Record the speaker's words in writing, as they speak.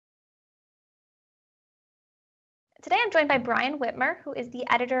Today I'm joined by Brian Whitmer, who is the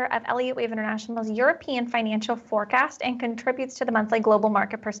editor of Elliott Wave International's European Financial Forecast and contributes to the monthly Global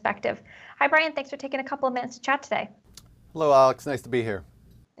Market Perspective. Hi, Brian. Thanks for taking a couple of minutes to chat today. Hello, Alex. Nice to be here.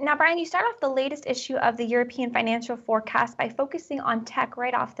 Now, Brian, you start off the latest issue of the European Financial Forecast by focusing on tech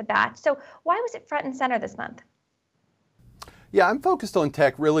right off the bat. So why was it front and center this month? Yeah, I'm focused on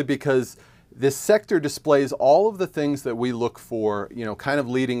tech really because this sector displays all of the things that we look for, kind of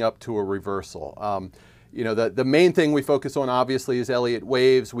leading up to a reversal. The main thing we focus on obviously is Elliott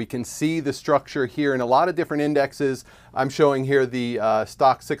Waves. We can see the structure here in a lot of different indexes. I'm showing here the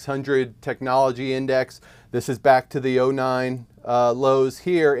Stock 600 Technology Index. This is back to the '09 lows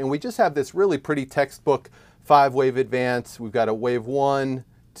here, and we just have this really pretty textbook 5-wave advance. We've got a wave 1,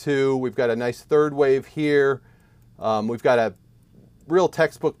 2, we've got a nice third wave here. We've got a real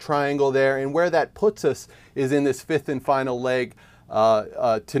textbook triangle there, and where that puts us is in this fifth and final leg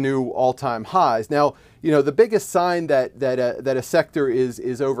to new all-time highs. Now, the biggest sign that a sector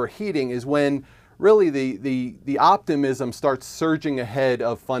is overheating is when really the optimism starts surging ahead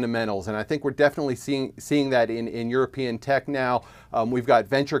of fundamentals, and I think we're definitely seeing that in European tech now. We've got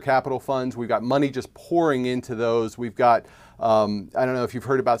venture capital funds, we've got money just pouring into those. We've got I don't know if you've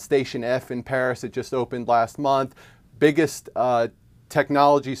heard about Station F in Paris. It just opened last month. Biggest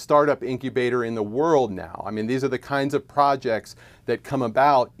technology startup incubator in the world now. I mean, these are the kinds of projects that come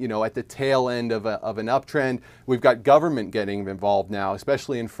about, at the tail end of an uptrend. We've got government getting involved now,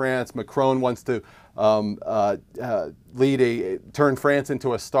 especially in France. Macron wants to turn France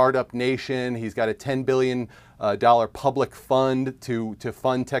into a startup nation. He's got a $10 billion public fund to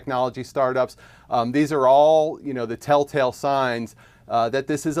fund technology startups. These are all, the telltale signs that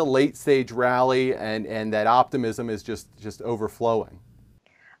this is a late stage rally and that optimism is just overflowing.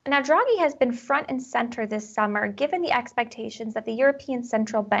 Now, Draghi has been front and center this summer, given the expectations that the European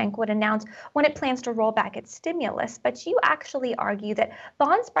Central Bank would announce when it plans to roll back its stimulus. But you actually argue that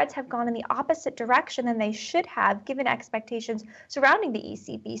bond spreads have gone in the opposite direction than they should have, given expectations surrounding the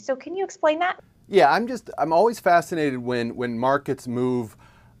ECB. So can you explain that? Yeah, I'm always fascinated when markets move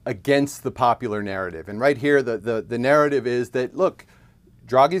against the popular narrative. And right here, the narrative is that, look,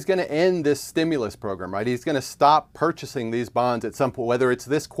 Draghi's going to end this stimulus program, right? He's going to stop purchasing these bonds at some point, whether it's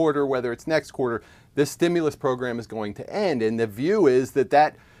this quarter, whether it's next quarter. This stimulus program is going to end. And the view is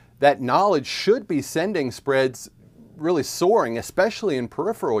that knowledge should be sending spreads really soaring, especially in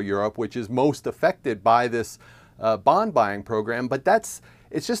peripheral Europe, which is most affected by this bond buying program. But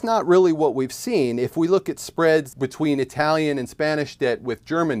it's just not really what we've seen. If we look at spreads between Italian and Spanish debt with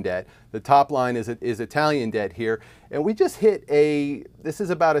German debt, the top line is Italian debt here, and we just hit this is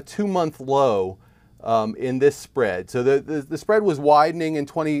about a 2-month low in this spread. So the spread was widening in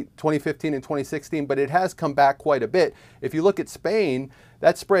 2015 and 2016, but it has come back quite a bit. If you look at Spain,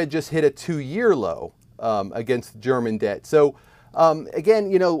 that spread just hit a 2-year low against German debt. So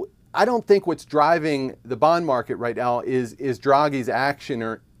again, I don't think what's driving the bond market right now is Draghi's action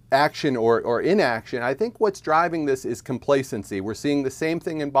or inaction. I think what's driving this is complacency. We're seeing the same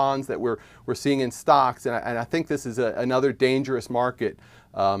thing in bonds that we're seeing in stocks, and I think this is another dangerous market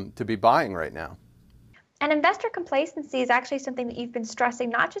to be buying right now. And investor complacency is actually something that you've been stressing,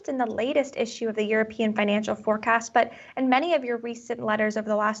 not just in the latest issue of the European Financial Forecast, but in many of your recent letters over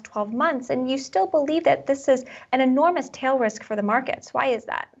the last 12 months. And you still believe that this is an enormous tail risk for the markets. Why is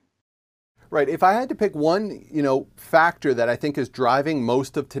that? Right. If I had to pick one, factor that I think is driving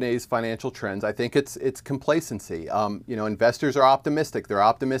most of today's financial trends, I think it's complacency. Investors are optimistic. They're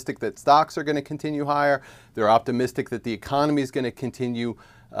optimistic that stocks are going to continue higher. They're optimistic that the economy is going to continue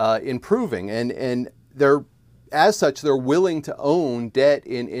improving, and as such, they're willing to own debt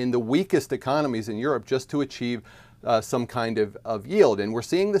in the weakest economies in Europe just to achieve some kind of yield. And we're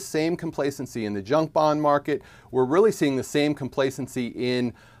seeing the same complacency in the junk bond market. We're really seeing the same complacency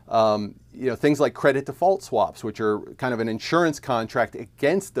in things like credit default swaps, which are kind of an insurance contract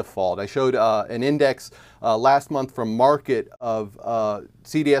against default. I showed an index last month from Market of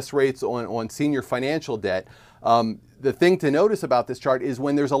CDS rates on senior financial debt. The thing to notice about this chart is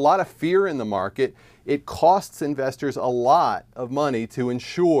when there's a lot of fear in the market, it costs investors a lot of money to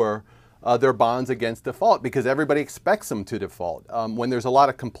insure their bonds against default because everybody expects them to default. When there's a lot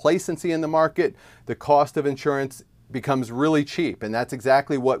of complacency in the market, the cost of insurance becomes really cheap, and that's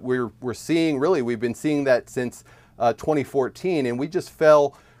exactly what we're seeing. Really, we've been seeing that since 2014, and we just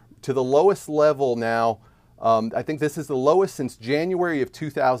fell to the lowest level now. I think this is the lowest since January of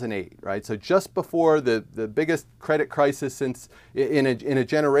 2008, right? So just before the biggest credit crisis since in a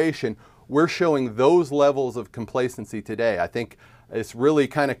generation, we're showing those levels of complacency today. I think this really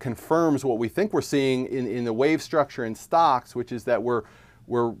kind of confirms what we think we're seeing in the wave structure in stocks, which is that we're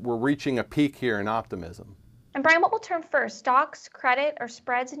reaching a peak here in optimism. And Brian, what will turn first, stocks, credit, or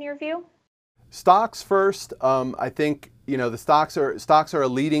spreads in your view? Stocks first. I think the stocks are a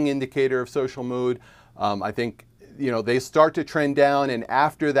leading indicator of social mood. I think they start to trend down, and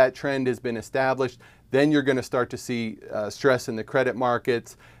after that trend has been established, then you're going to start to see stress in the credit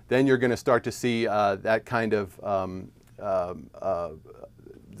markets. Then you're going to start to see that kind of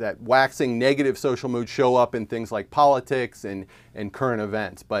that waxing negative social mood show up in things like politics and current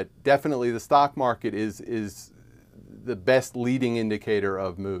events. But definitely the stock market is the best leading indicator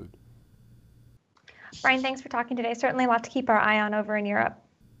of mood. Brian, thanks for talking today. Certainly a lot to keep our eye on over in Europe.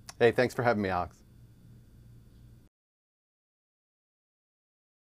 Hey, thanks for having me, Alex.